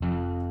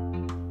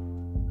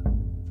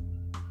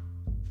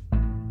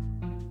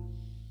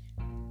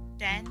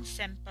10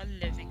 simple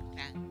living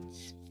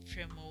plans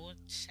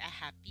promotes a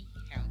happy,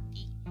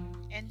 healthy,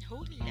 and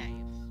holy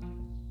life.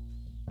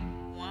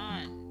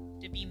 1.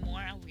 To be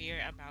more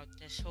aware about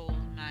the soul,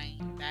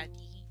 mind,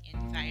 body,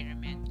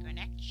 environment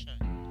connection.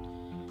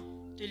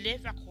 To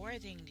live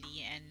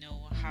accordingly and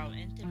know how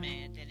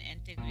intimate and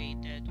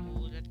integrated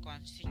all that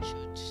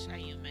constitutes a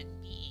human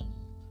being.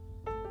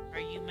 Our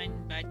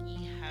human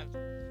body have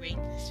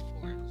greatest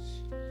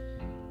force,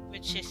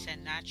 which is a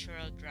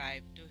natural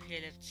drive to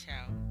heal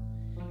itself,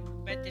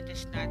 but it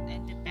is not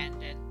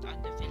independent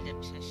on the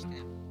Philip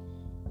system,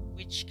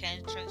 which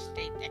can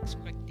translate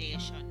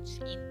expectations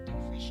into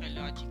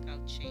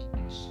physiological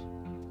change.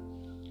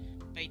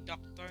 By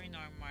Dr.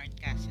 Norman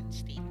Cassen's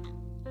statement.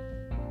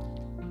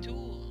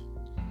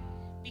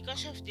 2.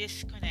 Because of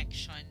this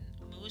connection,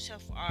 most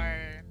of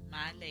our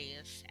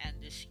malaise and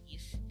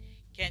disease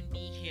can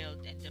be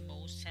healed in the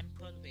most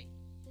simple way.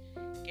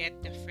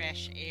 Get the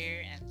fresh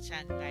air and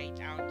sunlight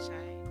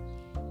outside,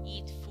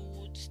 eat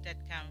foods that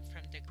come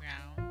from the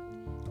ground,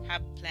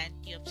 have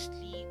plenty of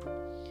sleep,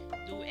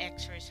 do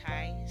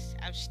exercise,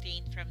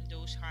 abstain from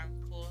those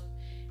harmful,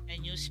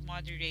 and use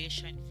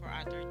moderation for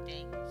other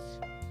things.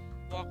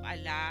 Walk a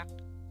lot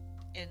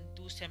and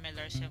do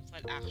similar simple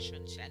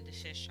actions and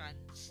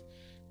decisions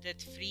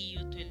that free you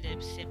to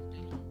live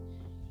simply.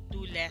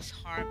 Do less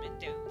harm in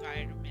the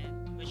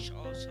environment, which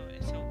also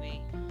is a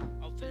way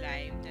of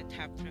life that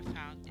have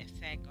profound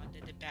effect on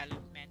the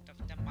development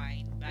of the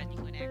mind-body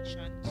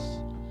connections.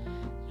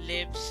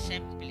 Live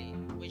simply,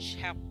 which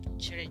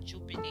helps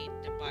rejuvenate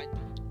the body,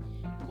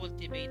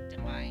 cultivate the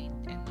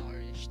mind, and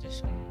nourish the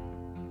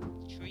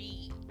soul.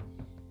 3.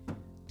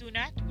 Do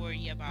not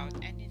worry about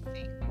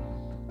anything.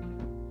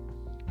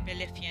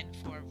 Philippians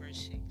 4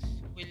 verse 6.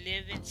 We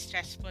live in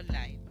stressful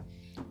life,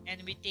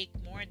 and we take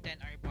more than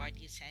our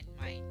bodies and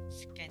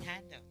minds can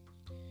handle.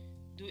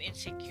 Do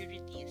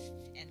insecurities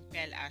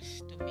impel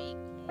us to make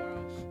more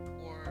of,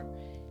 or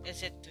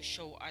is it to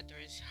show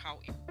others how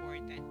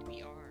important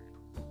we are?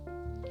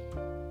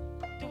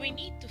 Do we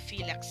need to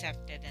feel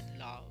accepted and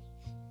loved?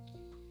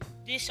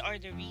 These are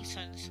the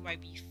reasons why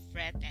we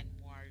fret and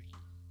worry.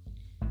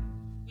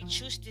 We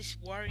choose this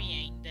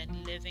worrying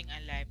than living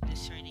a life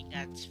discerning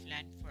God's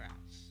plan for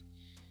us.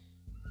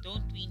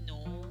 Don't we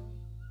know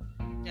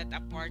that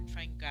apart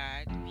from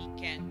God, we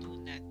can do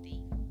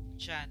nothing?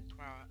 John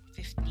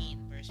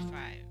 15 verse 5.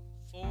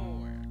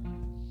 4.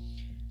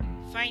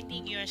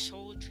 Finding your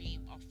soul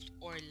dream of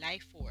or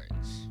life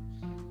works.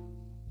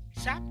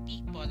 Some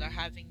people are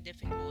having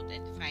difficulty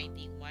in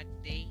finding what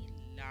they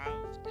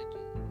love to do.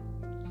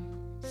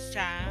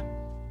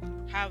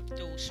 Some have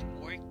those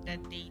work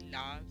that they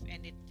love,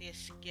 and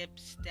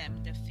gives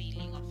them the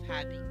feeling of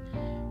having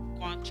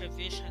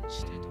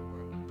contributions to the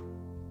world.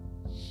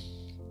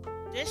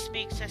 This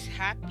makes us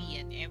happy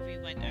and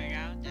everyone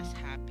around us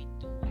happy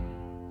too.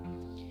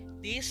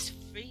 This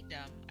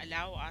freedom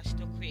allows us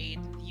to create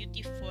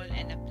beautiful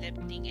and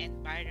uplifting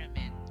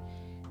environment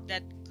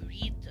that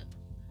reads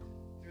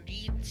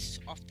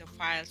of the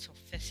files of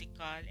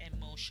physical,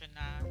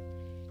 emotional,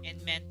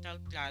 and mental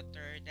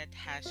clutter that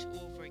has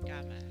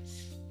overcome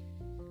us.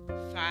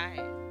 5.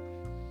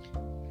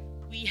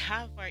 We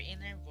have our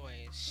inner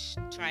voice.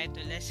 Try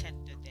to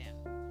listen to them.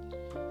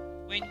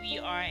 When we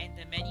are in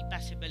the many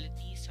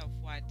possibilities of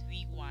what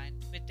we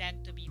want, we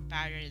tend to be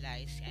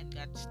paralyzed and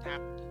get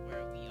stuck to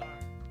where we are.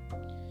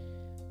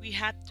 We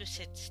have to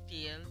sit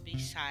still, be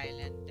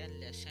silent, and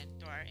listen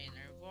to our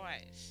inner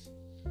voice.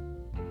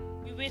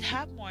 You will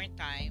have more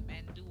time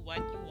and do what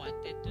you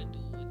wanted to do,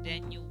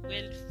 then you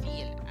will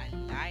feel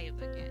alive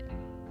again.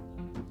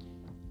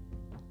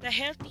 The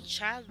healthy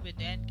child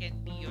within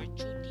can be your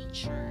true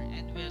teacher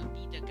and will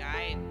be the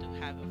guide to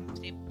have a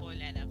simple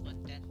and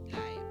abundant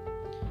life.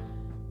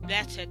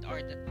 Blessed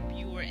are the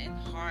pure in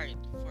heart,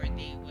 for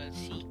they will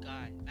see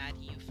God.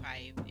 Matthew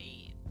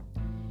 5:8.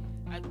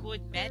 A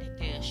good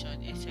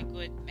meditation is a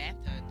good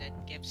method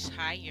that gives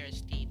higher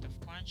state of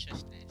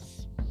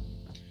consciousness.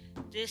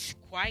 This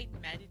quiet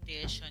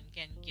meditation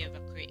can give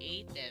a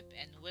creative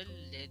and will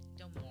lead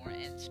to more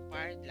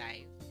inspired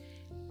life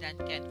than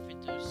can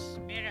produce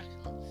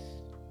miracles.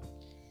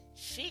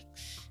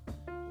 6.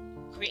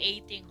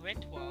 Creating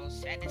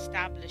rituals and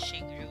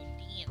establishing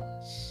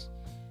routines.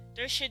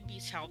 There should be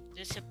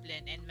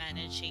self-discipline in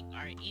managing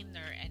our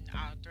inner and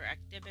outer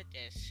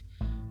activities,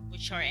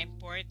 which are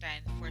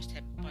important for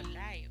simple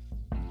life.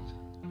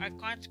 Our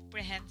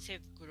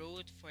comprehensive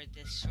growth for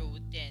this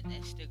routine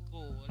is the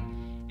goal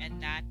and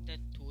not the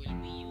tool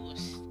we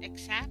use.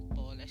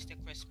 Example is the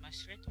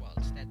Christmas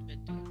rituals that we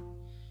do,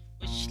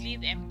 which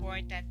leave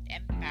important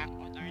impact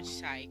on our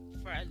psyche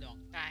for a long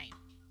time.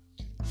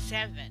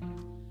 7.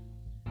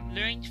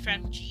 Learn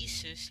from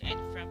Jesus and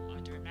from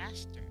other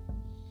master.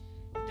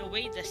 The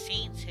way the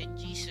saints and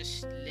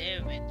Jesus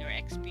live and their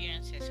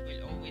experiences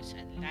will always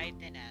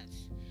enlighten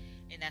us,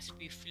 and as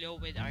we flow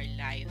with our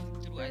life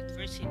through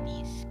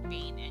adversities,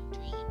 pain and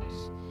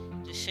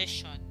dreams,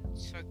 decisions,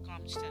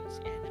 circumstance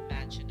and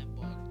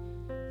imaginable,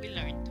 we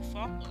learn to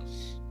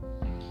focus.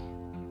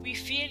 We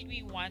feel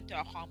we want to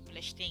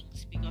accomplish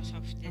things because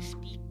of these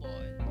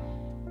people,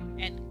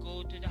 and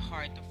go to the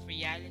heart of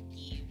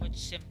reality with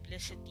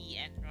simplicity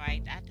and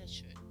right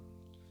attitude.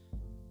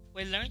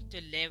 We learn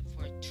to live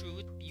for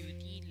truth,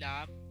 beauty,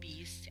 love,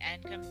 peace,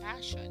 and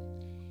compassion,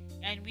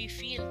 and we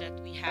feel that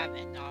we have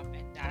enough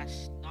and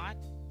does not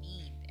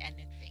need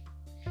anything.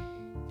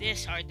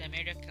 These are the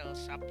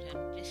miracles of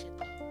simplicity.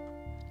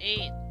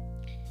 8.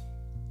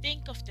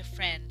 Think of the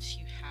friends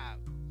you have.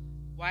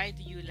 Why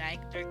do you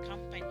like their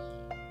company?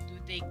 Do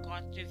they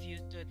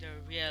contribute to the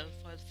real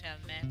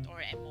fulfillment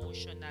or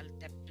emotional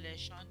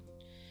depletion?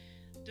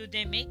 Do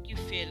they make you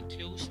feel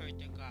closer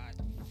to God?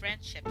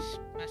 Friendships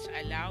must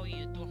allow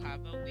you to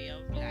have a way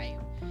of life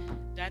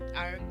that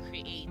are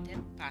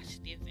creative,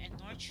 positive, and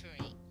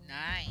nurturing.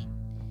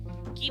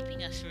 9.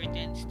 Keeping a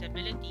certain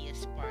stability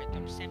is part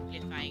of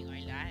simplifying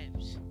our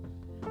lives.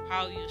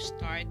 How you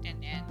start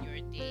and end your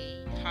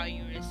day, how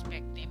you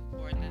respect the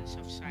importance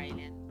of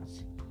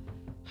silence,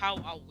 how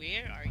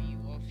aware are you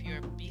of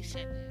your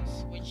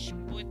busyness, which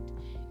put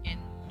in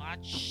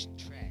much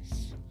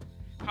stress,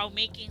 how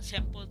making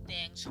simple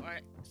things or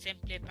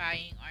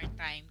simplifying our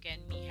time can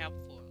be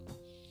helpful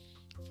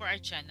for our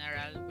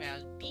general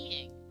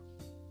well-being.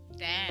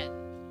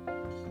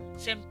 10.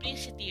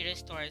 Simplicity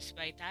restores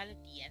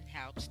vitality and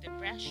helps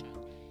depression.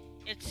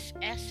 Its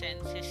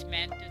essence is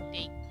meant to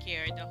take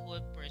care of the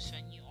whole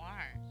person you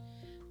are,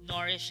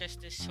 nourishes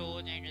the soul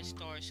and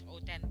restores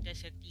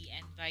authenticity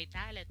and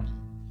vitality.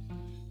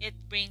 It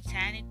brings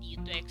sanity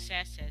to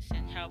excesses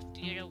and helps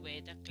clear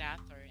away the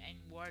clutter and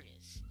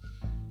worries.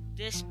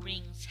 This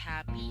brings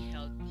happy,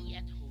 healthy,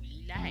 and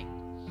holy life.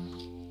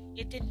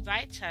 It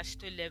invites us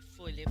to live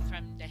fully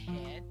from the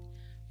head,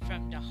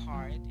 from the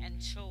heart,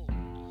 and soul.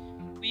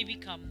 We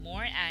become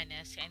more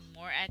honest and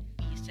more at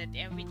peace that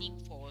everything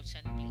falls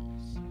in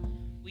place.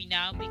 We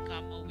now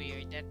become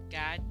aware that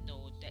God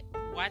knows that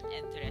what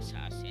interests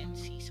us and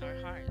sees our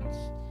hearts.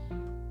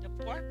 The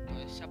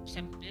purpose of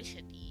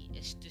simplicity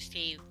is to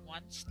save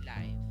one's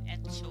life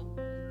and soul.